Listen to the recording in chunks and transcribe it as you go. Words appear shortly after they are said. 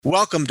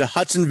Welcome to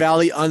Hudson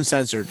Valley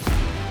Uncensored.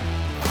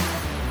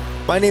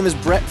 My name is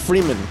Brett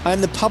Freeman.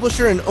 I'm the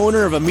publisher and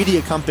owner of a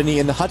media company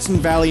in the Hudson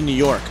Valley, New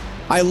York.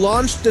 I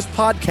launched this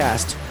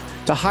podcast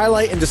to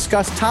highlight and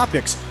discuss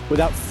topics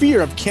without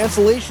fear of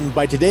cancellation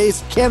by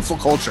today's cancel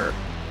culture.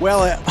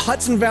 Well, at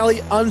Hudson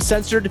Valley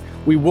Uncensored,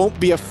 we won't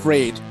be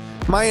afraid.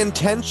 My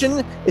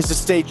intention is to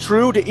stay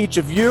true to each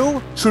of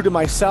you, true to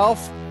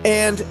myself,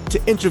 and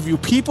to interview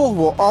people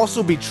who will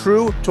also be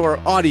true to our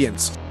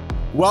audience.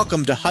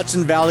 Welcome to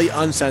Hudson Valley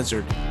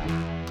Uncensored.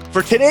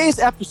 For today's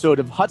episode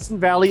of Hudson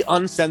Valley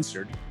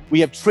Uncensored,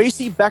 we have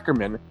Tracy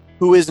Beckerman,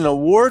 who is an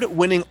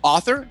award-winning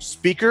author,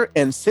 speaker,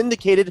 and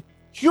syndicated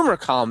humor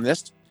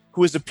columnist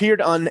who has appeared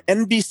on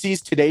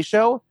NBC's Today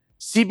Show,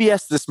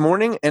 CBS This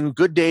Morning, and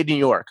Good Day New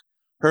York.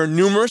 Her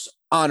numerous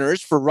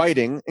honors for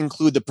writing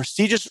include the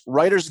prestigious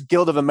Writers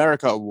Guild of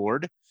America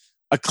Award,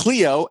 a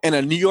Clio, and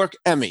a New York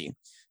Emmy.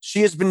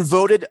 She has been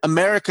voted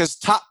America's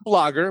top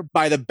blogger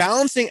by the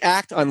Balancing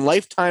Act on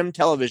Lifetime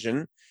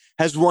Television,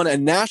 has won a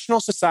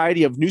National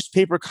Society of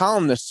Newspaper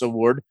Columnists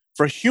Award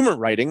for humor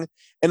writing,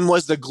 and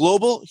was the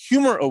Global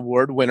Humor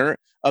Award winner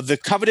of the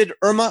coveted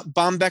Irma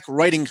Bombeck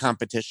Writing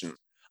Competition.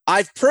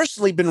 I've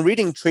personally been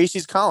reading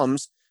Tracy's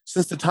columns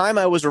since the time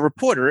I was a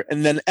reporter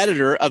and then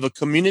editor of a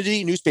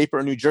community newspaper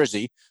in New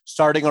Jersey,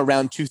 starting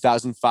around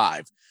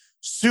 2005.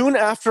 Soon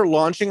after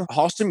launching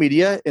Halston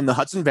Media in the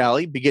Hudson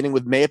Valley, beginning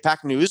with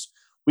Mahopac News,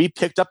 we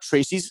picked up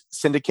Tracy's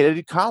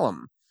syndicated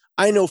column.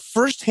 I know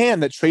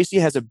firsthand that Tracy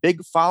has a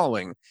big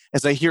following,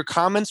 as I hear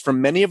comments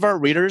from many of our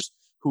readers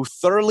who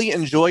thoroughly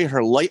enjoy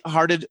her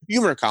lighthearted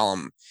humor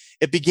column.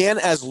 It began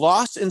as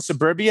Lost in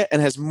Suburbia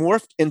and has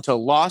morphed into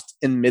Lost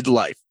in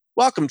Midlife.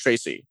 Welcome,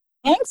 Tracy.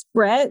 Thanks,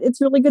 Brett. It's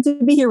really good to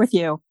be here with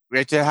you.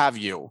 Great to have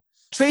you.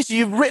 Tracy,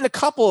 you've written a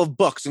couple of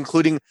books,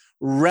 including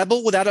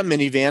Rebel Without a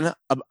Minivan,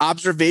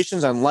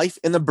 Observations on Life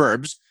in the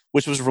Burbs,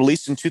 which was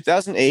released in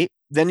 2008.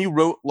 Then you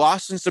wrote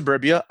Lost in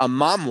Suburbia, a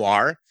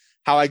memoir,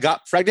 how I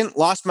got pregnant,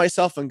 lost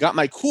myself, and got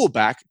my cool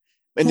back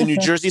in the New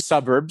Jersey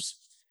suburbs.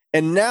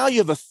 And now you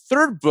have a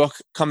third book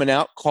coming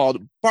out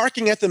called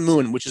Barking at the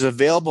Moon, which is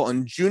available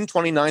on June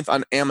 29th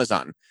on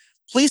Amazon.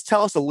 Please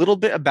tell us a little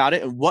bit about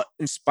it and what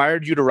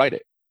inspired you to write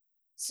it.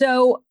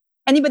 So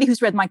anybody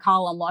who's read my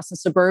column, Lost in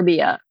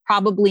Suburbia,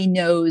 probably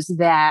knows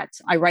that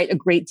I write a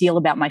great deal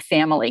about my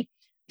family.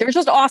 They're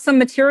just awesome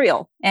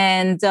material.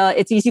 And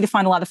it's easy to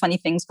find a lot of funny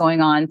things going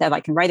on that I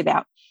can write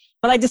about.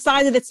 But I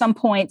decided at some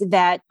point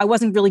that I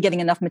wasn't really getting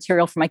enough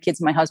material for my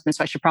kids and my husband,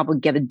 so I should probably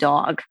get a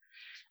dog.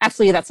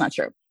 Actually, that's not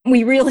true.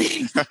 We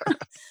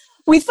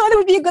thought it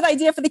would be a good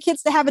idea for the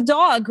kids to have a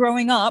dog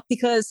growing up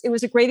because it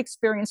was a great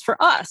experience for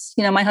us.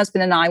 You know, my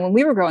husband and I, when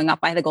we were growing up,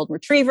 I had a golden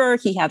retriever.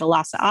 He had a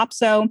Lhasa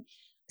Apso.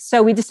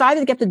 So we decided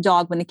to get the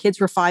dog when the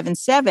kids were 5 and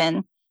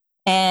 7.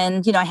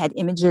 And, you know, I had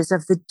images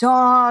of the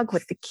dog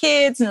with the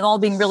kids and it all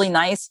being really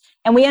nice.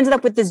 And we ended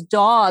up with this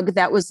dog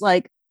that was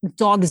like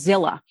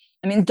Dogzilla.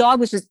 I mean, the dog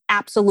was just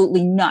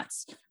absolutely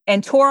nuts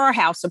and tore our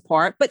house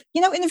apart, but,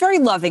 you know, in a very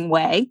loving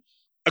way.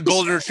 A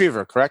golden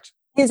retriever, correct?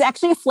 He's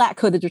actually a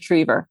flat-coated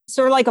retriever,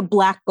 sort of like a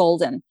black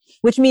golden,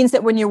 which means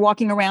that when you're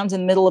walking around in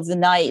the middle of the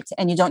night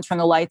and you don't turn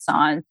the lights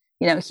on,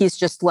 you know, he's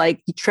just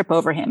like, you trip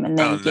over him and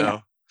then,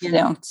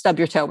 stub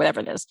your toe, whatever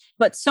it is.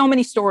 But so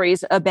many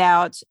stories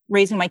about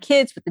raising my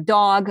kids with the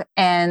dog.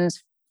 And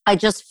I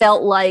just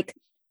felt like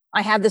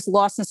I have this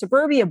Lost in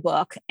Suburbia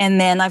book. And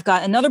then I've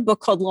got another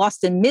book called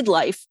Lost in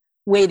Midlife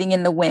waiting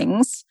in the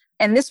wings.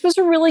 And this was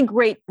a really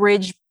great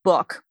bridge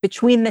book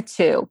between the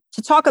two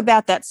to talk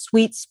about that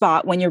sweet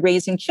spot when you're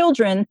raising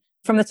children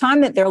from the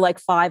time that they're like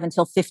 5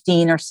 until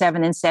 15 or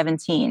 7 and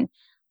 17.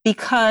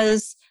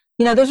 Because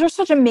you know, those are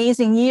such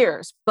amazing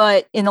years,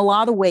 but in a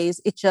lot of ways,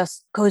 it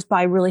just goes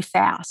by really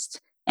fast.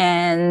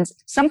 And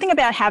something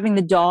about having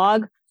the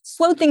dog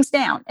slowed things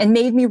down and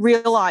made me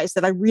realize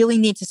that I really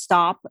need to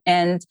stop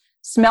and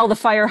smell the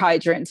fire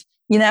hydrant,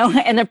 you know,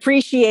 and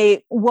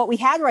appreciate what we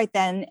had right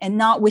then and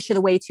not wish it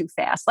away too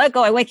fast. Like,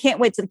 oh, I can't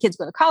wait till the kids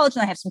go to college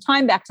and I have some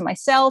time back to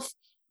myself.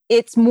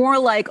 It's more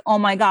like, oh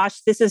my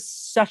gosh, this is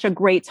such a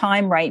great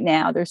time right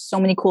now. There's so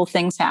many cool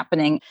things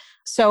happening.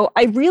 So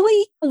I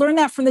really learned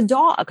that from the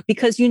dog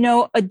because, you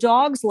know, a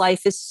dog's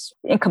life is,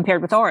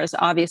 compared with ours,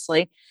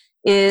 obviously,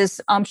 is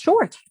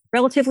short,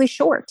 relatively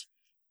short.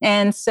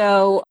 And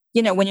so,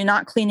 you know, when you're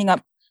not cleaning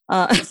up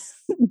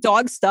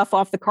dog stuff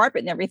off the carpet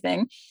and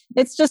everything,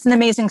 it's just an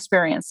amazing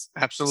experience.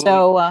 Absolutely.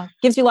 So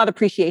gives you a lot of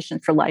appreciation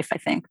for life, I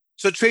think.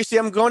 So Tracy,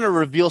 I'm going to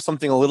reveal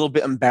something a little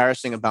bit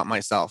embarrassing about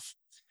myself.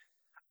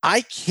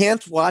 I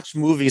can't watch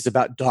movies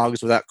about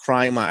dogs without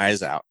crying my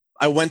eyes out.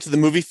 I went to the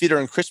movie theater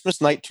on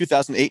Christmas night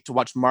 2008 to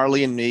watch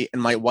Marley and Me,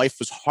 and my wife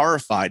was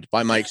horrified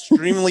by my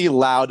extremely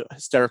loud,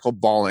 hysterical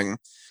bawling.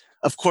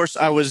 Of course,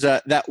 I was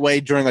that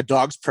way during A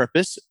Dog's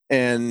Purpose,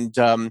 and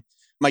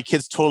my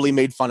kids totally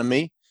made fun of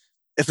me.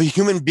 If a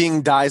human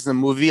being dies in a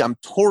movie, I'm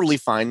totally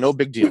fine, no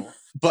big deal.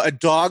 But a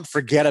dog,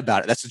 forget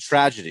about it. That's a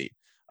tragedy.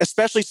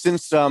 Especially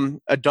since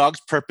A Dog's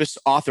Purpose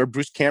author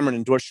Bruce Cameron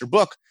endorsed your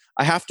book,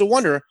 I have to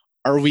wonder,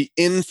 are we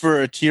in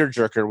for a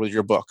tearjerker with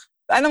your book?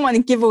 I don't want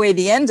to give away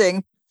the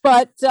ending,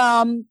 But,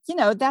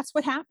 that's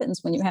what happens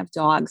when you have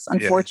dogs.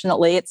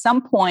 Unfortunately, at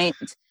some point,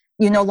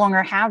 you no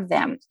longer have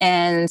them.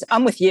 And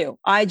I'm with you.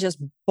 I just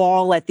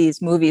bawl at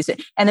these movies.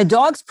 And the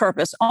dog's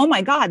purpose, oh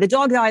my God, the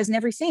dog dies in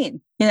every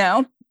scene.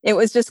 It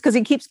was just because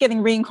he keeps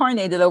getting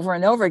reincarnated over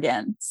and over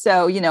again.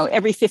 So,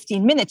 every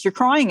 15 minutes, you're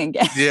crying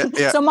again.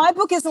 Yeah. So my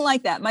book isn't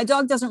like that. My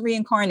dog doesn't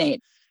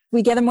reincarnate.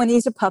 We get him when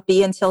he's a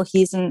puppy until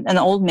he's an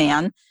old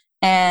man.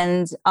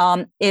 And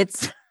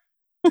it's...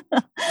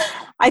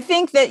 I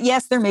think that,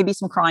 yes, there may be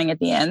some crying at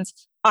the end.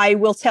 I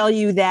will tell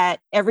you that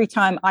every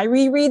time I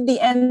reread the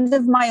end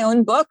of my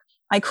own book,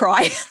 I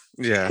cry.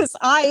 Yeah. Because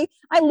I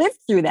lived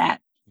through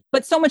that.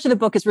 But so much of the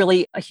book is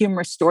really a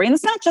humorous story. And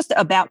it's not just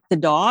about the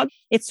dog.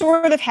 It's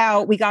sort of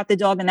how we got the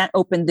dog, and that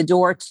opened the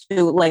door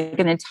to like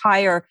an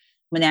entire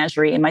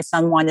menagerie. And my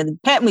son wanted a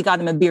pet, and we got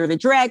him a bearded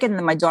dragon. And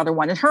then my daughter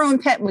wanted her own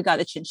pet, and we got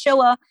a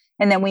chinchilla.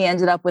 And then we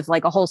ended up with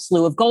like a whole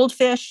slew of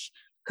goldfish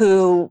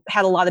who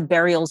had a lot of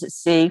burials at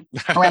sea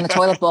around the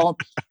toilet bowl.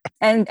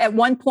 And at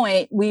one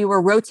point, we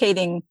were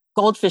rotating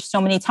goldfish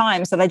so many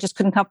times that I just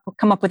couldn't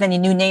come up with any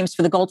new names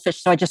for the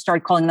goldfish. So I just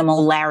started calling them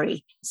all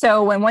Larry.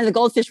 So when one of the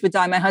goldfish would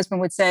die, my husband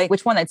would say,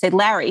 which one? I'd say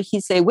Larry.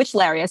 He'd say, which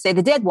Larry? I'd say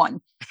the dead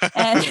one.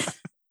 And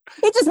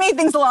it just made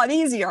things a lot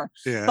easier.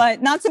 Yeah.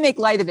 But not to make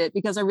light of it,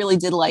 because I really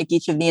did like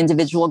each of the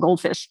individual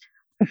goldfish.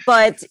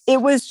 But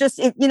it was just,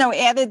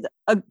 added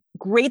a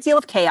great deal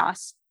of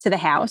chaos to the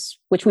house,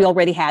 which we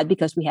already had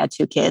because we had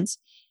 2 kids.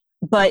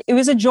 But it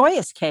was a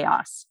joyous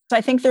chaos. So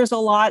I think there's a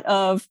lot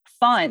of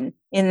fun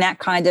in that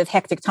kind of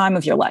hectic time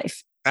of your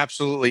life.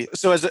 Absolutely.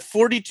 So as a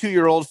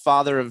 42-year-old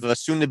father of a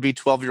soon-to-be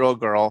 12-year-old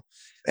girl,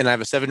 and I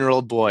have a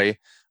 7-year-old boy,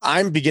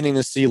 I'm beginning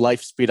to see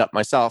life speed up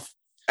myself.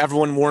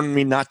 Everyone warned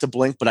me not to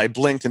blink, but I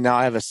blinked, and now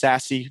I have a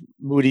sassy,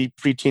 moody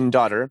preteen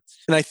daughter.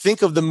 And I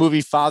think of the movie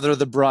Father of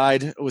the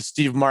Bride with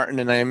Steve Martin,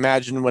 and I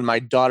imagine when my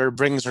daughter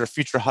brings her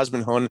future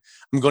husband home,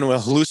 I'm going to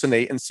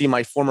hallucinate and see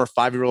my former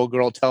 5-year-old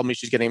girl tell me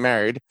she's getting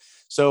married.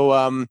 So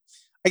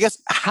I guess,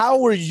 how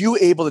were you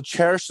able to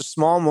cherish the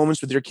small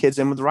moments with your kids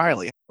and with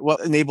Riley?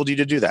 What enabled you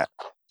to do that?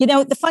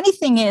 The funny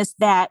thing is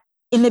that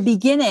in the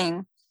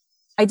beginning,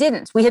 I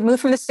didn't. We had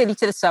moved from the city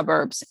to the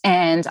suburbs,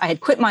 and I had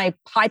quit my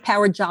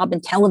high-powered job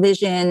in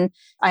television.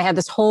 I had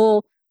this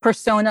whole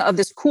persona of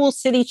this cool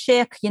city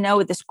chick,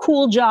 with this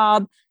cool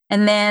job.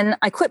 And then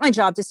I quit my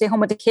job to stay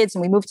home with the kids,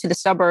 and we moved to the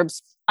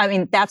suburbs. I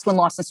mean, that's when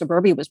Lost in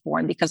Suburbia was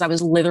born, because I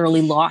was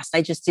literally lost.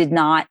 I just did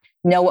not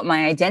know what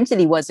my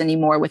identity was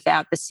anymore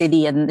without the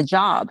city and the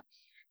job.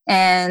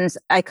 And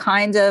I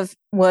kind of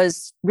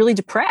was really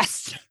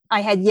depressed.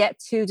 I had yet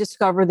to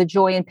discover the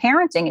joy in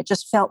parenting. It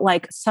just felt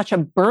like such a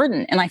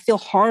burden. And I feel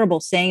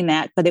horrible saying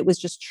that, but it was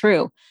just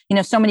true.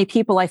 So many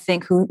people, I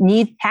think, who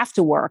have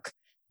to work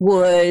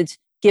would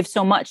give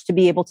so much to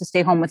be able to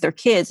stay home with their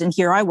kids. And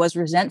here I was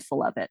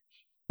resentful of it.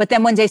 But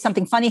then one day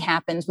something funny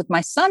happened with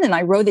my son, and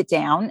I wrote it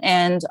down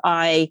and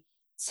I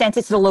sent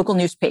it to the local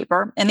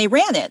newspaper, and they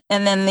ran it.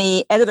 And then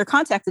the editor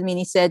contacted me and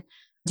he said,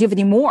 "Do you have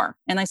any more?"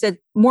 And I said,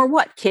 "More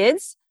what,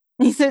 kids?"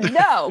 And he said,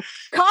 "No,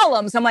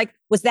 columns." I'm like,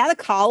 was that a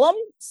column?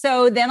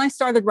 So then I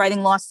started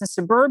writing Lost in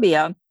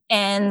Suburbia.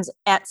 And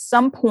at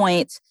some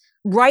point,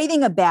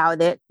 writing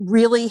about it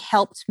really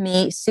helped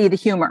me see the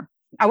humor.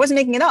 I wasn't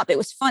making it up. It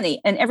was funny.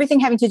 And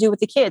everything having to do with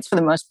the kids, for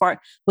the most part,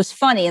 was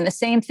funny. And the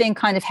same thing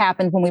kind of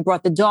happened when we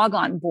brought the dog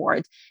on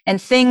board. And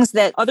things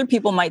that other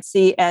people might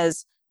see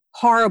as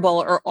horrible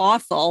or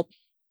awful,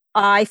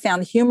 I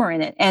found humor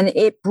in it. And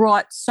it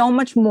brought so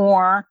much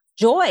more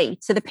joy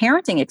to the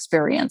parenting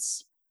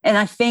experience. And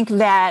I think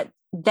that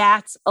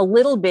that's a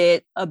little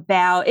bit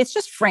about, it's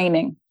just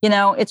framing.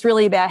 It's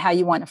really about how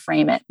you want to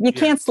frame it. You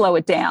can't slow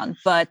it down,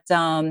 but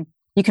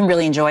you can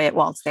really enjoy it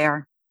while it's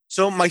there.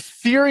 So my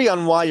theory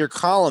on why your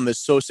column is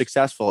so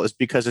successful is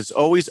because it's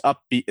always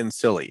upbeat and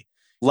silly.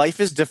 Life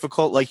is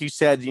difficult. Like you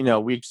said,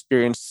 we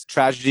experience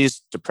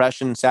tragedies,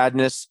 depression,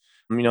 sadness.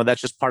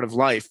 That's just part of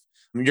life.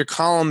 Your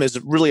column is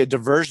really a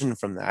diversion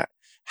from that.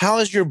 How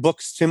is your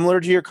book similar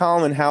to your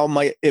column, and how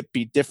might it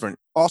be different?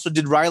 Also,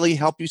 did Riley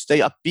help you stay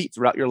upbeat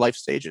throughout your life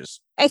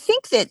stages? I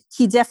think that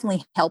he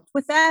definitely helped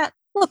with that.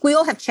 Look, we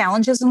all have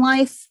challenges in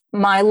life.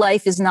 My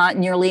life is not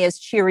nearly as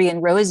cheery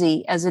and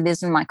rosy as it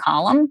is in my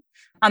column.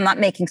 I'm not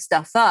making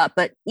stuff up,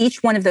 but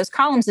each one of those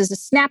columns is a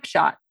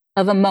snapshot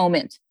of a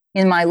moment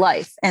in my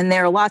life. And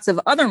there are lots of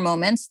other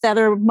moments that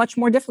are much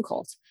more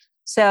difficult.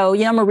 So,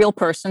 I'm a real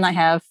person. I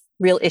have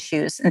real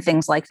issues and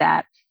things like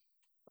that.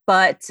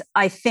 But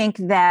I think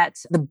that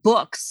the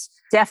books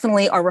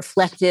definitely are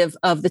reflective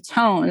of the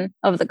tone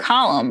of the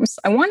columns.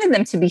 I wanted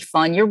them to be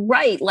fun. You're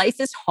right. Life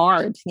is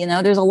hard.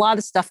 There's a lot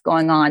of stuff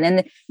going on.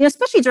 And,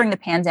 especially during the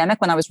pandemic,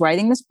 when I was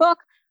writing this book,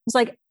 I was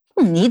like,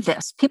 people need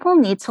this. People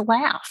need to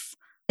laugh.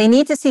 They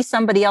need to see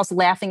somebody else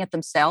laughing at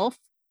themselves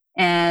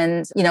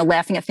and,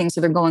 laughing at things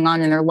that are going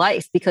on in their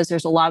life, because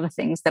there's a lot of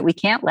things that we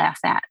can't laugh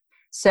at.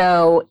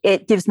 So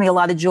it gives me a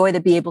lot of joy to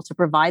be able to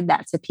provide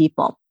that to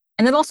people.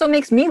 And it also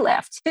makes me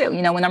laugh too.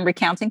 When I'm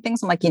recounting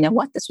things, I'm like,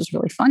 what? This was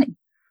really funny.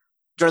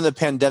 During the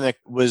pandemic,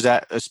 was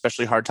that an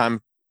especially hard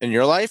time in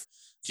your life?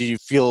 Do you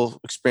feel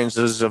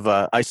experiences of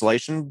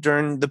isolation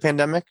during the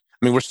pandemic?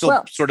 I mean, we're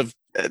still sort of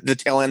at the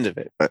tail end of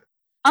it, but.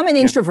 I'm an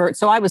introvert,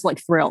 so I was like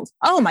thrilled.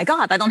 Oh my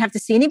God, I don't have to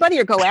see anybody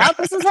or go out.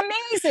 This is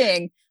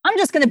amazing. I'm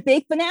just going to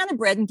bake banana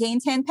bread and gain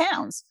 10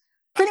 pounds.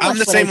 I'm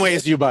the same way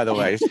as you, by the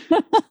way.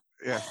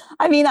 Yeah.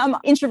 I mean, I'm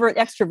introvert,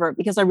 extrovert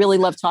because I really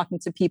love talking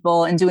to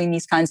people and doing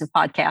these kinds of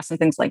podcasts and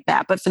things like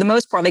that. But for the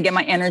most part, I get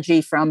my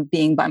energy from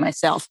being by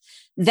myself.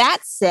 That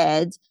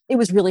said, it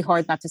was really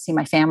hard not to see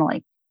my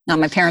family. Now,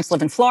 my parents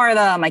live in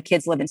Florida, my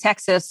kids live in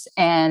Texas,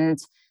 and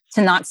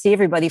to not see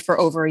everybody for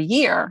over a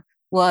year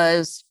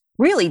was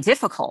really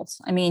difficult.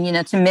 I mean,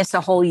 to miss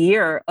a whole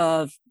year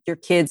of your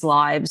kids'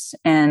 lives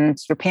and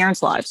your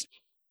parents' lives.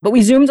 But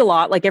we Zoomed a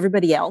lot like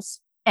everybody else.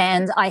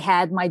 And I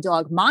had my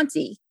dog,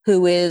 Monty,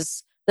 who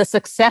is the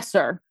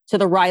successor to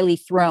the Riley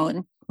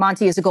throne.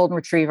 Monty is a golden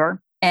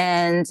retriever,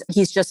 and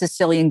he's just as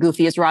silly and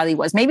goofy as Riley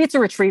was. Maybe it's a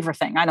retriever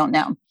thing. I don't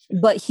know.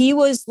 But he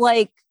was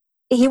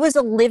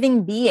a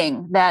living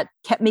being that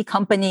kept me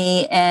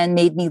company and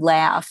made me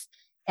laugh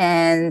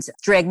and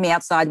dragged me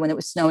outside when it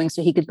was snowing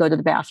so he could go to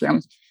the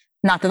bathroom.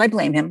 Not that I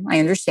blame him. I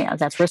understand.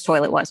 That's where his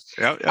toilet was.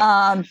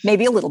 Yeah.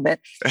 Maybe a little bit.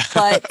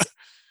 But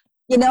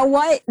you know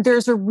what?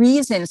 There's a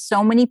reason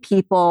so many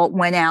people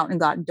went out and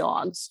got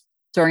dogs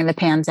during the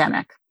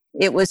pandemic.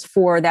 It was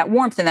for that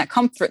warmth and that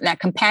comfort and that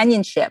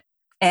companionship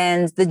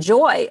and the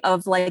joy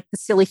of like the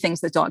silly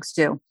things that dogs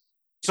do.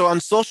 So on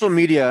social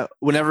media,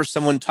 whenever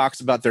someone talks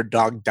about their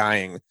dog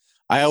dying,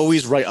 I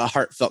always write a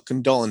heartfelt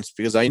condolence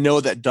because I know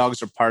that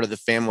dogs are part of the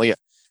family. I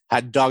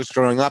had dogs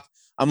growing up.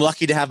 I'm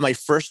lucky to have my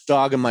first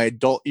dog in my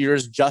adult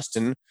years,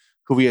 Justin,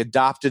 who we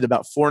adopted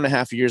about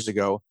 4.5 years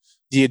ago.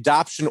 The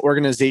adoption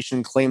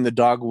organization claimed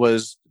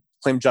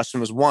Justin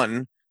was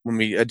one when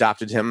we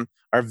adopted him.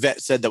 Our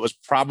vet said that was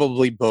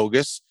probably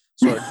bogus.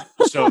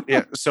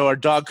 So our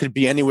dog could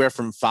be anywhere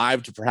from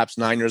 5 to perhaps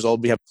 9 years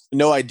old. We have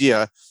no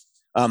idea.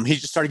 He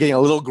just started getting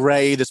a little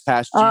gray this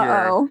past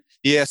year.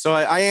 Yeah, so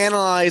I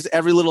analyze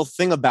every little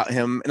thing about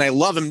him, and I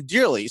love him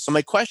dearly. So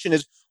my question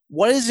is,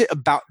 what is it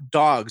about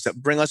dogs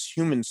that bring us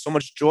humans so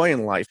much joy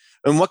in life?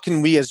 And what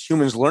can we as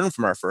humans learn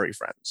from our furry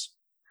friends?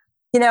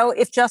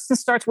 If Justin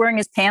starts wearing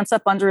his pants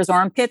up under his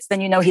armpits,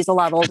 then he's a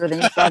lot older than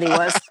you thought he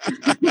was.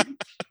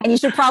 And you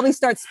should probably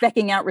start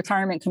specking out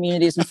retirement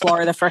communities in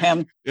Florida for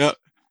him. Yeah.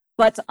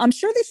 But I'm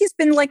sure that he's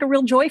been like a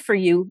real joy for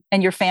you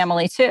and your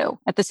family too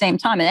at the same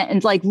time.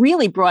 And like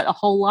really brought a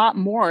whole lot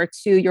more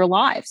to your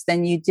lives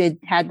than you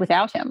had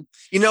without him.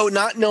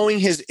 Not knowing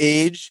his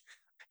age,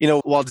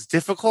 while it's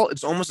difficult,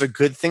 it's almost a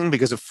good thing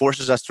because it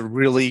forces us to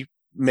really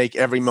make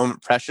every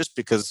moment precious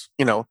because,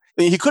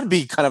 he could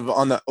be kind of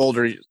on the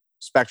older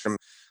spectrum.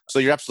 So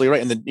you're absolutely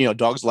right. And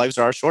dogs' lives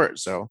are short.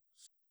 So,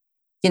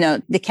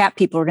 the cat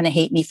people are going to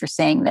hate me for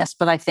saying this,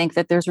 but I think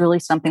that there's really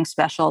something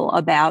special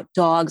about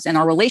dogs and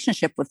our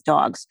relationship with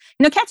dogs.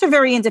 Cats are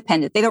very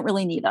independent. They don't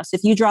really need us.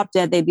 If you drop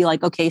dead, they'd be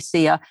like, okay,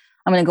 see ya.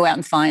 I'm going to go out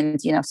and find,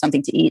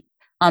 something to eat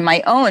on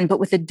my own. But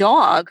with a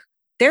dog,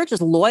 they're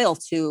just loyal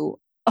to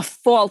a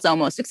fault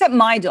almost, except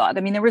my dog.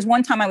 I mean, there was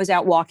one time I was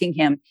out walking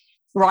him,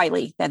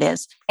 Riley, that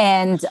is.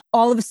 And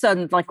all of a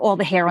sudden, like all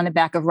the hair on the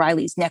back of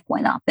Riley's neck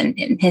went up and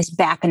his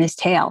back and his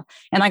tail.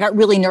 And I got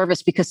really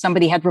nervous because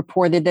somebody had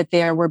reported that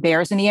there were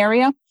bears in the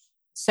area.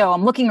 So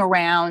I'm looking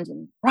around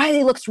and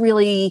Riley looks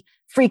really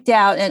freaked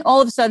out. And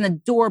all of a sudden the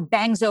door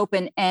bangs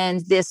open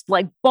and this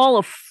like ball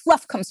of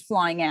fluff comes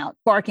flying out,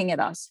 barking at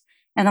us.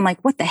 And I'm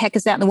like, what the heck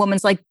is that? And the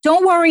woman's like,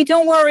 don't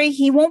worry.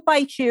 He won't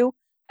bite you.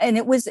 And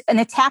it was an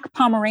attack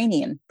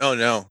Pomeranian. Oh,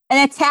 no.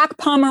 An attack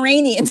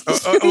Pomeranian.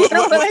 You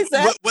know what I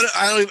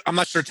said? I'm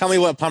not sure. Tell me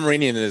what a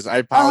Pomeranian is. I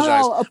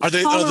apologize.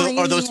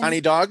 Are those tiny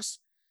dogs?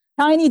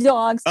 Tiny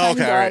dogs. Dogs.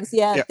 Right.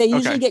 Yeah. They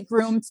usually get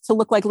groomed to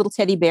look like little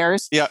teddy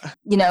bears. Yeah.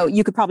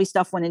 You could probably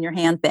stuff one in your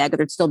handbag or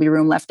there'd still be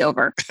room left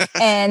over.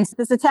 And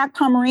this attack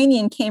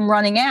Pomeranian came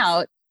running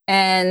out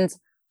and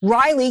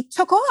Riley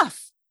took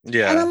off.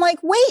 Yeah. And I'm like,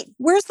 wait,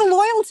 where's the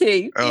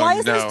loyalty? Why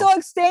is this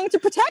dog staying to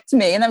protect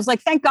me? And I was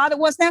like, thank God it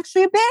wasn't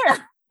actually a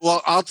bear.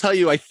 Well, I'll tell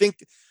you, I think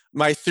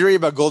my theory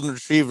about golden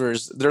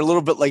retrievers, they're a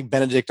little bit like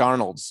Benedict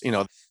Arnolds.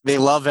 They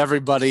love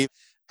everybody.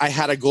 I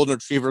had a golden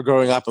retriever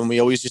growing up and we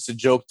always used to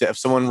joke that if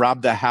someone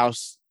robbed the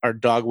house, our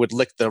dog would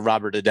lick the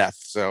robber to death.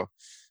 So,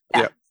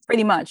 yeah.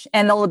 Pretty much.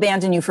 And they'll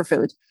abandon you for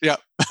food. Yeah.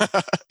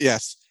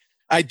 Yes.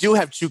 I do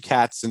have 2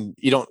 cats and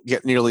you don't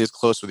get nearly as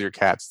close with your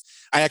cats.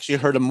 I actually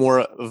heard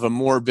more of a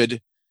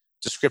morbid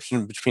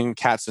description between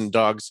cats and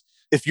dogs.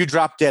 If you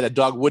drop dead, a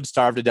dog would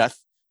starve to death.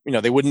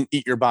 They wouldn't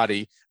eat your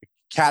body.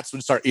 Cats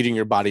would start eating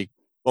your body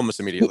almost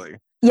immediately.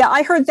 Yeah,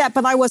 I heard that,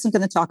 but I wasn't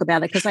going to talk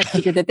about it because I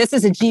figured that this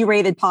is a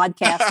G-rated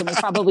podcast and we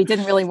probably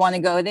didn't really want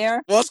to go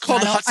there. Well, it's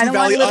called Hudson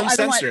Valley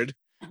Uncensored.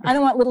 I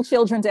don't want little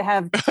children to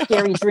have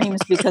scary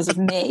dreams because of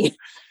me.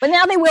 But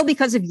now they will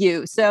because of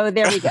you. So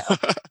there we go.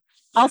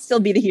 I'll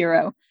still be the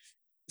hero.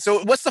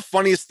 So what's the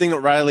funniest thing that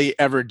Riley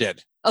ever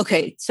did?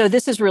 Okay, so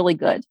this is really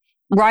good.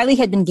 Riley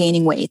had been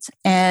gaining weight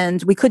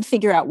and we couldn't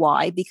figure out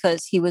why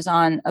because he was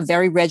on a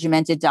very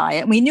regimented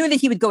diet. We knew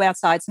that he would go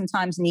outside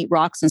sometimes and eat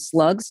rocks and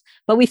slugs,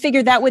 but we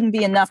figured that wouldn't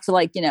be enough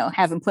to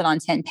have him put on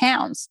 10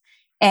 pounds.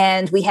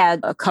 And we had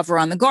a cover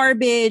on the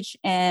garbage,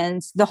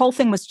 and the whole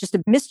thing was just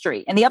a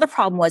mystery. And the other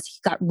problem was he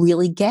got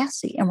really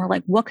gassy. And we're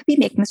like, what could be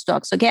making this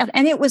dog so gassy?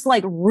 And it was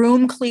like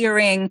room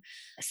clearing,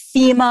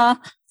 FEMA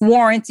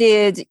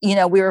warranted. We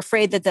were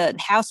afraid that the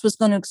house was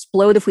going to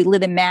explode if we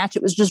lit a match.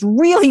 It was just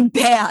really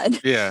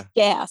bad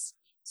gas.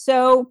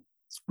 So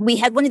we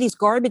had one of these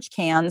garbage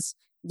cans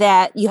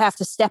that you have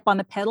to step on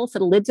the pedal for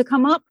the lid to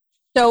come up.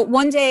 So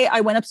one day I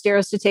went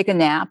upstairs to take a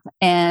nap,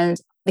 and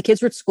the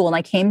kids were at school, and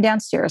I came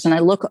downstairs and I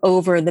look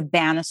over the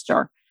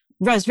banister.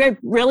 I was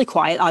really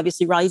quiet.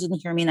 Obviously, Riley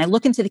didn't hear me. And I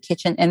look into the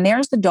kitchen, and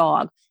there's the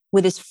dog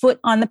with his foot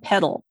on the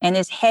pedal and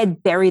his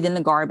head buried in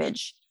the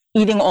garbage,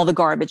 eating all the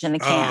garbage in the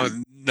can.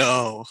 Oh,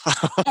 no.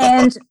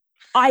 And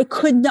I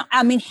could not,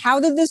 how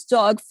did this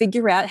dog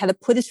figure out how to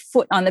put his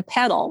foot on the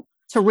pedal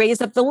to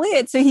raise up the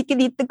lid so he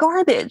could eat the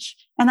garbage?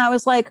 And I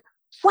was like,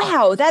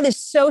 wow, that is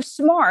so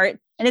smart.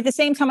 And at the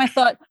same time, I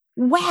thought,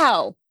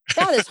 wow,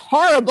 that is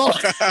horrible.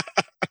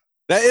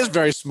 That is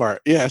very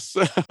smart. Yes.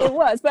 It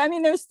was. But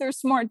there's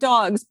smart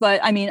dogs.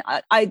 But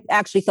I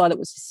actually thought it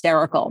was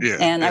hysterical.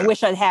 I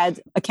wish I'd had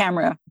a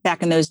camera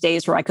back in those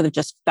days where I could have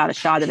just got a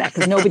shot of that,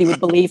 because nobody would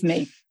believe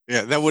me.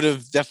 Yeah, that would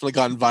have definitely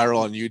gone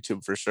viral on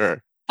YouTube for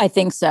sure. I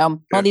think so.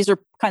 Well, these are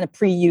kind of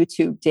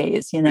pre-YouTube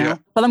days,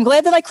 But I'm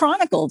glad that I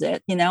chronicled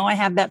it. I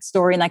have that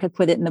story and I could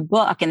put it in the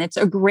book. And it's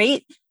a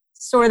great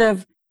sort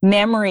of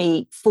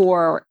memory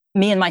for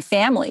me and my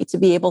family to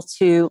be able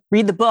to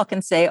read the book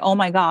and say, oh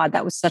my God,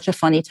 that was such a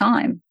funny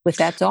time with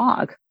that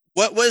dog.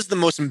 What was the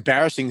most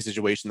embarrassing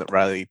situation that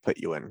Riley put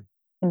you in?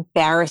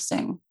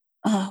 Embarrassing.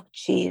 Oh,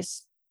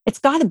 geez. It's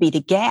got to be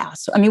the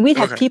gas. We'd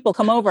have people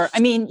come over.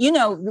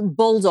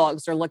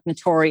 Bulldogs are like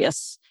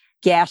notorious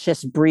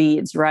gaseous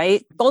breeds,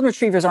 right? Golden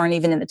retrievers aren't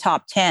even in the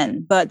top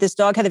 10, but this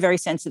dog had a very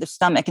sensitive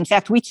stomach. In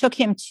fact, we took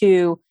him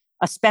to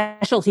a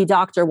specialty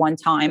doctor one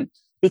time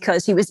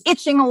because he was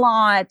itching a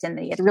lot and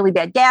he had really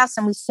bad gas.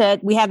 And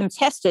we had him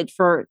tested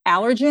for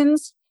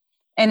allergens.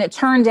 And it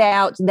turned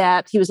out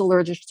that he was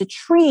allergic to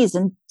trees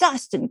and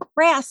dust and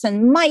grass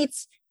and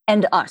mites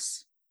and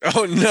us.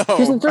 Oh, no.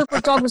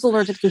 The dog was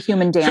allergic to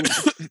human damage.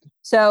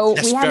 So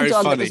we had a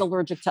dog that was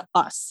allergic to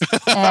us.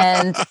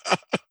 And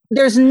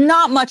there's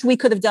not much we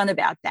could have done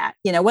about that.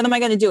 What am I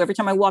going to do? Every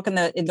time I walk in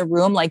the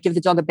room, like give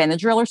the dog a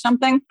Benadryl or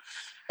something?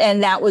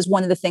 And that was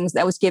one of the things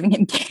that was giving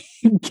him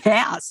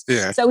gas.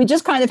 Yeah. So we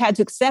just kind of had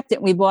to accept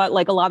it. We bought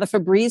like a lot of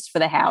Febreze for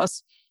the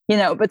house,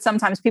 but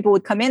sometimes people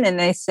would come in and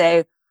they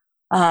say,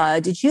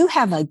 did you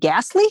have a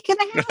gas leak in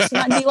the house?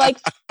 And I'd be like,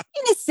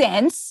 in a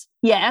sense,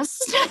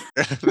 yes.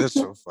 That's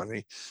so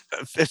funny.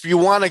 If you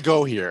want to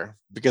go here,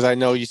 because I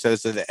know you said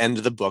this at the end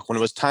of the book, when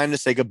it was time to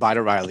say goodbye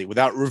to Riley,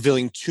 without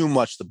revealing too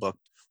much of the book,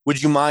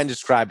 would you mind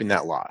describing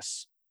that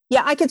loss?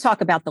 Yeah, I could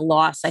talk about the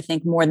loss, I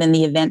think, more than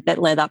the event that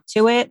led up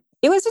to it.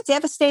 It was a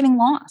devastating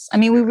loss.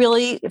 We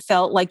really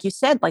felt, like you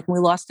said, like we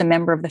lost a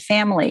member of the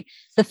family.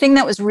 The thing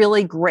that was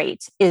really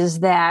great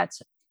is that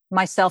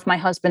myself, my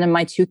husband, and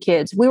my two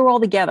kids, we were all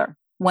together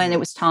when it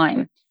was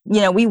time.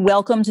 We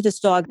welcomed this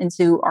dog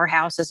into our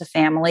house as a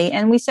family,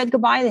 and we said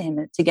goodbye to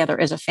him together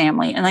as a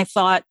family. And I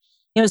thought,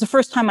 it was the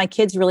first time my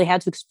kids really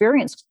had to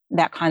experience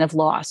that kind of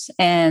loss,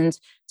 and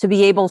to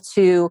be able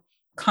to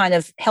kind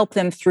of help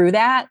them through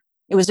that.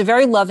 It was a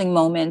very loving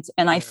moment.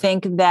 And I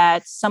think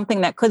that something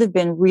that could have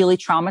been really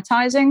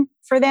traumatizing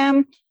for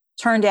them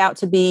turned out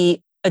to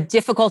be a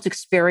difficult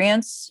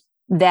experience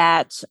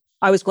that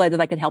I was glad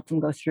that I could help them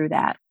go through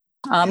that.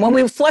 When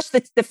we flushed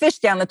the fish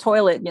down the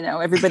toilet,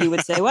 everybody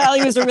would say, well,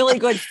 he was a really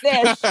good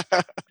fish.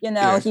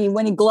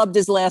 When he glubbed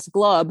his last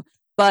glub.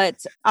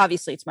 But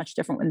obviously it's much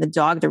different when the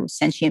dog, they're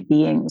sentient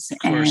beings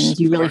and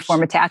you really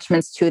form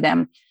attachments to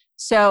them.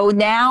 So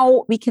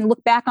now we can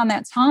look back on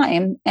that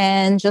time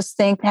and just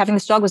think having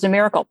this dog was a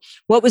miracle.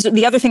 What was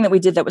the other thing that we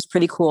did that was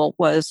pretty cool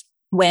was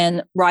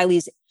when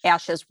Riley's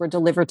ashes were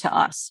delivered to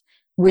us,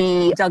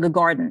 we dug a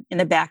garden in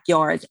the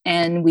backyard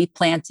and we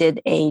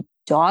planted a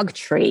dogwood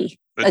tree.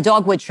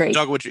 Dogwood tree,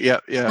 yeah.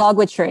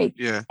 Dogwood tree.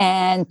 Yeah.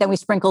 And then we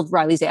sprinkled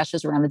Riley's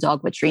ashes around the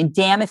dogwood tree. And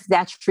damn if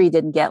that tree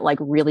didn't get like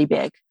really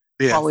big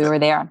while we were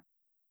there.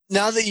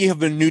 Now that you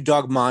have a new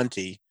dog,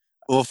 Monty,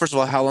 well, first of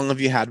all, how long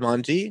have you had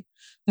Monty?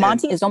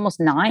 Monty is almost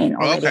 9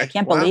 already. Okay. I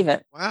can't believe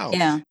it. Wow.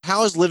 Yeah.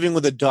 How is living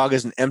with a dog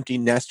as an empty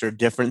nester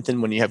different than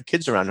when you have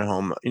kids around at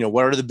home?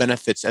 What are the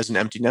benefits as an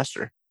empty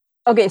nester?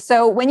 Okay.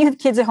 So when you have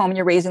kids at home and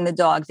you're raising the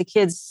dog,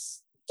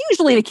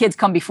 usually the kids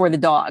come before the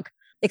dog,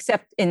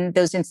 except in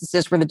those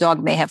instances where the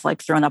dog may have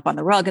like thrown up on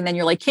the rug. And then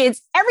you're like,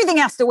 kids, everything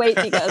has to wait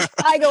because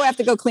I have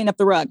to go clean up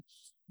the rug.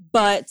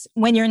 But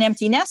when you're an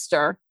empty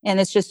nester and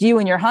it's just you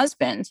and your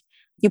husband,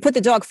 you put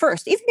the dog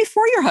first, even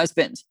before your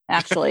husband,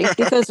 actually,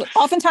 because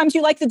oftentimes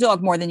you like the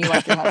dog more than you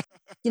like your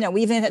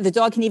husband. The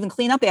dog can even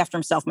clean up after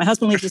himself. My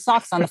husband leaves his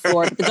socks on the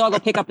floor, but the dog will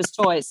pick up his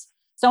toys.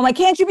 So I'm like,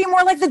 can't you be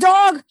more like the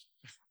dog?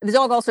 The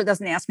dog also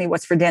doesn't ask me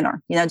what's for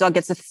dinner. Dog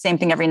gets the same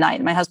thing every night.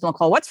 And my husband will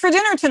call, what's for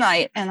dinner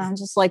tonight? And I'm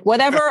just like,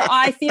 whatever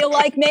I feel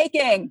like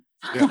making.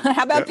 Yeah.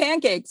 How about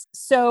pancakes?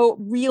 So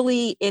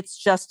really,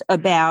 it's just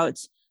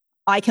about,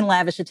 I can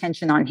lavish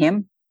attention on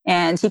him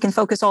and he can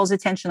focus all his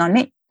attention on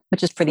me,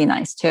 which is pretty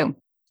nice too.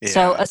 Yeah.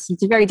 So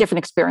it's a very different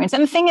experience.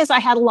 And the thing is, I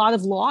had a lot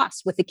of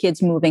loss with the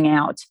kids moving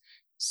out.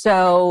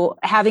 So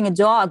having a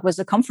dog was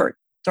a comfort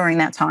during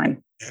that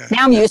time. Yeah.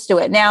 Now I'm used to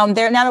it. Now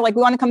they're like,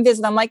 we want to come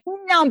visit. I'm like,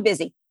 no, I'm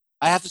busy.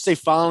 I have to say,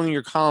 following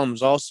your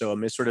columns also, I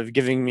mean, sort of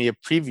giving me a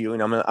preview,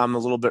 and I'm a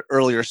little bit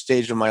earlier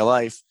stage of my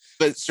life,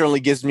 but it certainly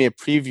gives me a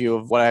preview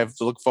of what I have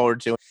to look forward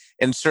to.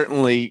 And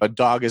certainly a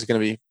dog is going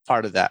to be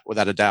part of that,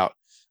 without a doubt.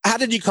 How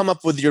did you come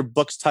up with your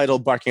book's title,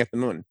 Barking at the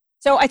Moon?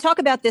 So I talk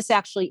about this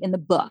actually in the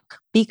book,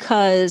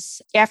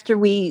 because after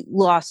we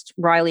lost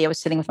Riley, I was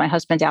sitting with my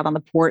husband out on the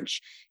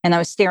porch and I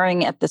was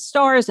staring at the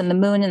stars and the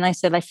moon. And I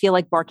said, I feel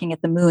like barking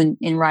at the moon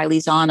in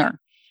Riley's honor.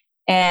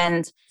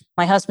 And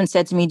my husband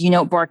said to me, do you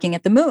know what barking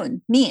at the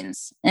moon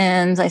means?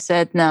 And I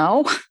said,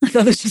 no, I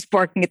thought it was just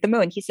barking at the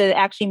moon. He said, it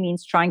actually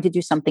means trying to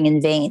do something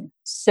in vain.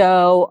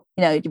 So,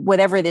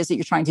 whatever it is that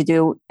you're trying to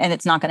do and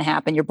it's not going to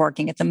happen, you're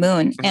barking at the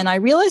moon. And I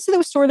realized that it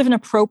was sort of an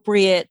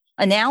appropriate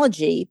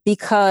analogy,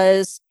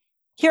 because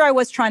here I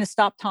was trying to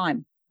stop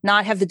time,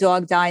 not have the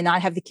dog die,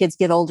 not have the kids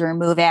get older and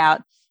move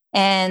out.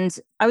 And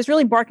I was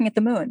really barking at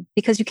the moon,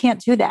 because you can't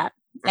do that.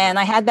 And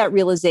I had that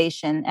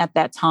realization at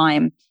that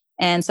time.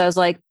 And so I was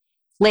like,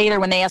 later,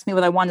 when they asked me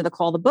what I wanted to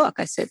call the book,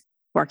 I said,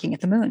 Barking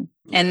at the Moon.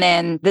 And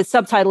then the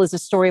subtitle is A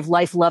Story of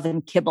Life, Love,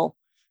 and Kibble.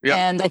 Yep.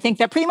 And I think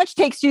that pretty much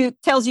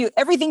tells you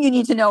everything you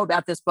need to know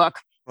about this book.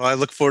 Well, I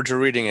look forward to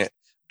reading it.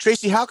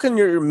 Tracy, how can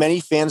your many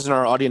fans in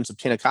our audience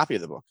obtain a copy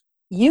of the book?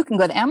 You can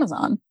go to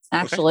Amazon,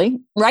 actually,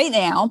 right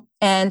now,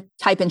 and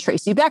type in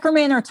Tracy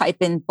Beckerman or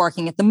type in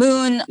Barking at the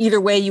Moon. Either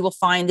way, you will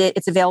find it.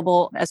 It's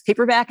available as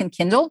paperback and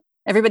Kindle.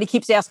 Everybody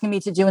keeps asking me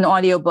to do an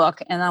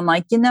audiobook, and I'm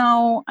like,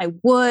 I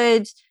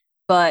would.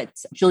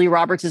 But Julia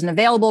Roberts isn't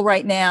available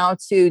right now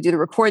to do the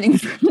recording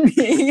for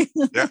me.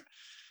 Yeah.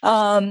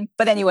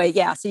 But anyway,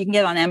 so you can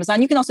get it on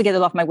Amazon. You can also get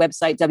it off my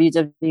website,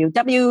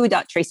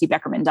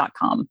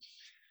 www.tracybeckerman.com.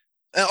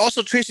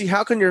 Also, Tracy,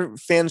 how can your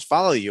fans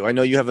follow you? I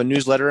know you have a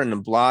newsletter and a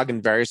blog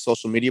and various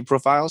social media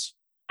profiles.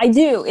 I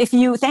do.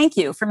 Thank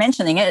you for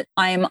mentioning it.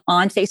 I'm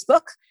on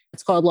Facebook.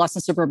 It's called Lost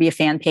in Suburbia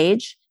fan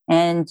page,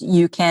 and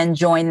you can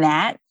join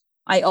that.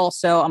 I'm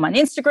on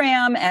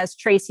Instagram as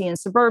Tracy in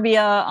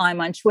Suburbia. I'm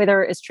on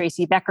Twitter as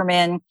Tracy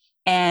Beckerman.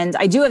 And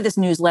I do have this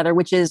newsletter,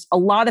 which is a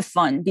lot of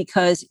fun,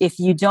 because if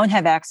you don't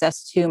have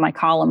access to my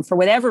column for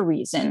whatever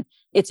reason,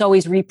 it's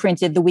always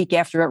reprinted the week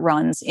after it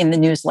runs in the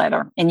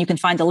newsletter. And you can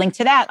find a link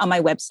to that on my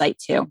website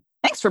too.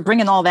 Thanks for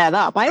bringing all that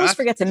up. I always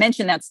forget to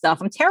mention that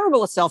stuff. I'm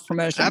terrible at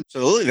self-promotion.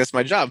 Absolutely. That's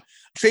my job.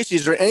 Tracy,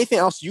 is there anything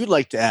else you'd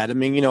like to add? I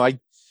mean,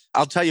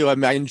 I'll tell you,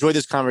 I enjoy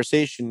this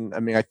conversation. I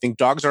mean, I think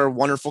dogs are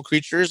wonderful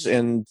creatures.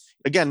 And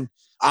again,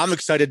 I'm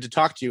excited to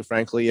talk to you,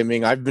 frankly. I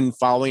mean, I've been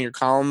following your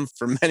column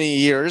for many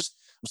years.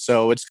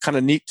 So it's kind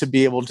of neat to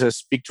be able to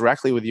speak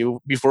directly with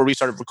you. Before we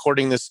started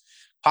recording this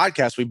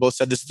podcast, we both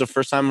said this is the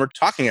first time we're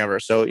talking ever.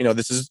 So,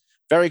 this is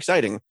very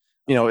exciting.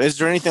 Is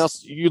there anything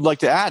else you'd like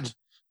to add?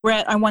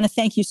 Brett, I want to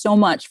thank you so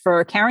much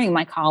for carrying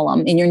my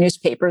column in your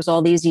newspapers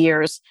all these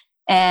years.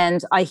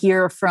 And I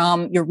hear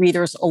from your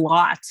readers a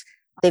lot.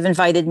 They've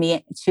invited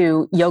me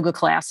to yoga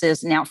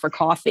classes and out for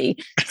coffee.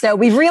 So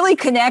we've really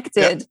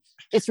connected. Yep.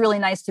 It's really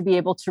nice to be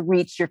able to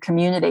reach your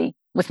community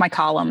with my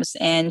columns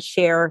and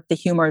share the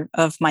humor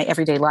of my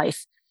everyday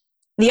life.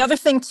 The other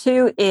thing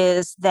too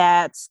is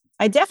that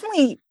I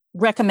definitely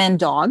recommend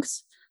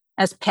dogs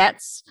as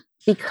pets,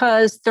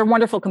 because they're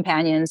wonderful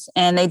companions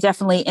and they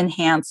definitely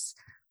enhance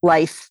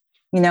life.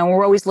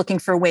 We're always looking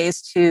for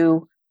ways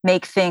to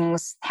make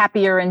things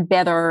happier and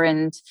better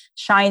and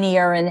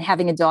shinier, and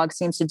having a dog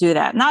seems to do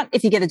that. Not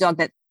if you get a dog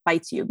that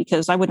bites you,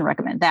 because I wouldn't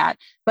recommend that.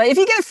 But if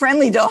you get a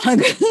friendly dog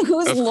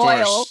who's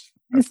loyal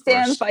and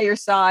stands by your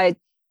side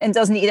and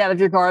doesn't eat out of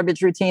your garbage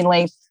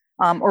routinely,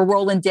 or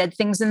rolling dead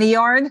things in the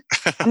yard,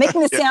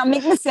 making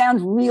the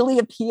sound really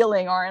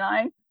appealing, aren't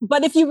I?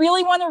 But if you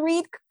really want to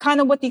read kind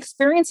of what the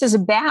experience is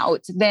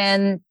about,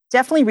 then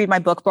definitely read my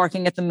book,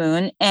 Barking at the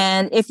Moon.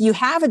 And if you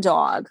have a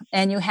dog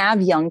and you have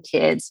young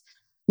kids,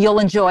 you'll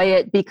enjoy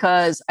it,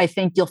 because I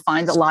think you'll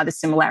find a lot of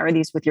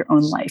similarities with your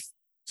own life.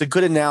 It's a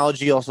good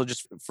analogy also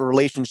just for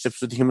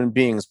relationships with human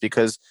beings,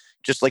 because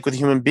just like with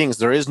human beings,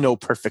 there is no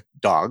perfect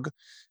dog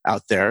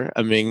out there.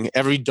 I mean,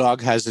 every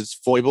dog has its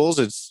foibles,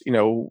 its,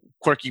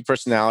 quirky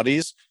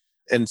personalities.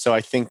 And so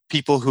I think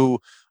people who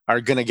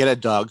are going to get a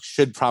dog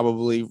should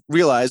probably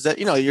realize that,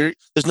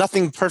 there's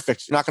nothing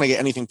perfect. You're not going to get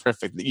anything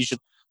perfect. That you should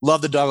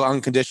love the dog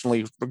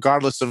unconditionally,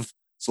 regardless of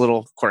its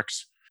little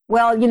quirks.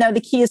 Well,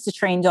 the key is to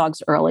train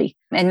dogs early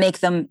and make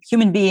them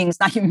human beings,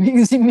 not human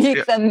beings,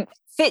 make them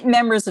fit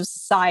members of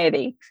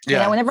society.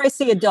 Yeah. Whenever I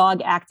see a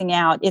dog acting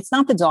out, it's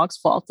not the dog's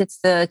fault. It's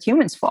the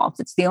human's fault.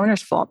 It's the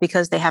owner's fault,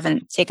 because they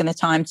haven't taken the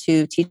time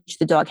to teach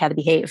the dog how to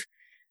behave.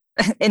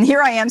 And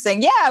here I am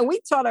saying,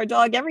 we taught our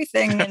dog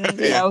everything.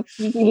 And,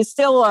 he's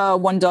still a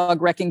one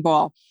dog wrecking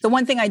ball. The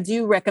one thing I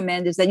do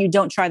recommend is that you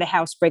don't try to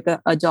housebreak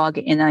a dog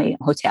in a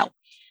hotel.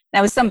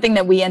 That was something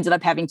that we ended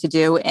up having to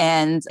do,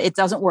 and it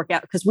doesn't work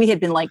out, because we had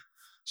been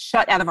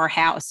shut out of our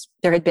house.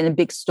 There had been a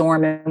big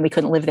storm and we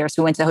couldn't live there.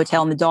 So we went to the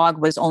hotel, and the dog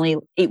was only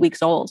 8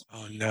 weeks old.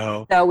 Oh,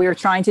 no. So we were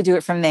trying to do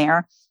it from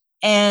there.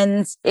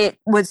 And it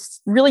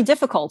was really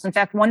difficult. In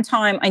fact, one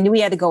time I knew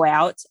he had to go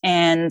out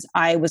and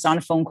I was on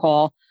a phone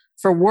call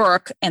for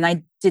work and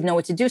I didn't know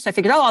what to do. So I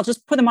figured, I'll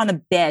just put him on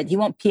the bed. He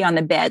won't pee on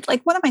the bed.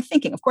 Like, what am I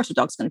thinking? Of course, the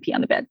dog's going to pee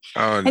on the bed.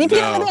 And he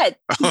peed on the bed.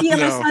 He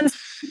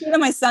peed on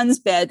my son's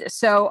bed.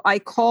 So I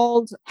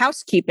called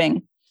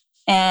housekeeping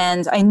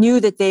and I knew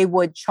that they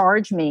would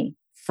charge me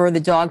for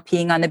the dog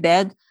peeing on the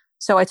bed.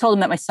 So I told him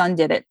that my son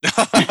did it.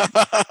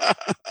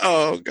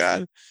 Oh,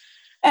 God.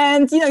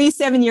 And, he's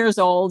 7 years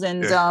old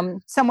and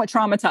somewhat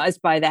traumatized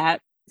by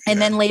that.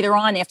 And then later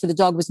on, after the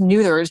dog was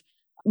neutered,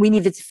 we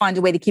needed to find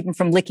a way to keep him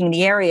from licking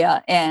the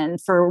area.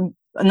 And for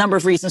a number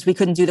of reasons, we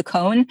couldn't do the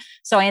cone.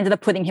 So I ended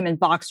up putting him in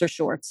boxer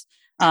shorts.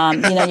 You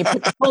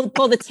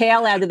pull the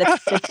tail out of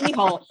the pee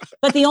hole.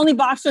 But the only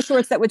boxer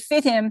shorts that would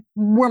fit him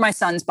were my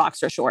son's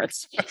boxer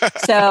shorts.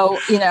 So,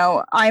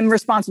 I'm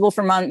responsible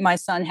for my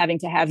son having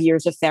to have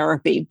years of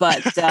therapy.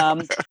 But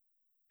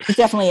it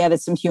definitely added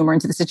some humor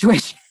into the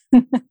situation.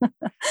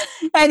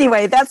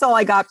 Anyway, that's all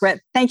I got, Brett.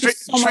 Thank you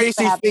so much.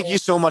 Tracy, thank you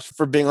so much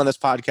for being on this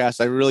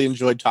podcast. I really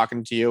enjoyed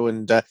talking to you,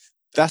 and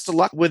best of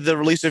luck with the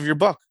release of your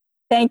book.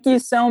 Thank you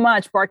so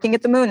much. Barking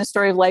at the Moon, A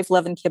Story of Life,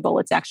 Love, and Kibble.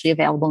 It's actually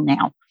available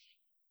now.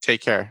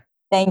 Take care.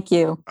 Thank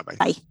you. Bye-bye.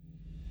 Bye.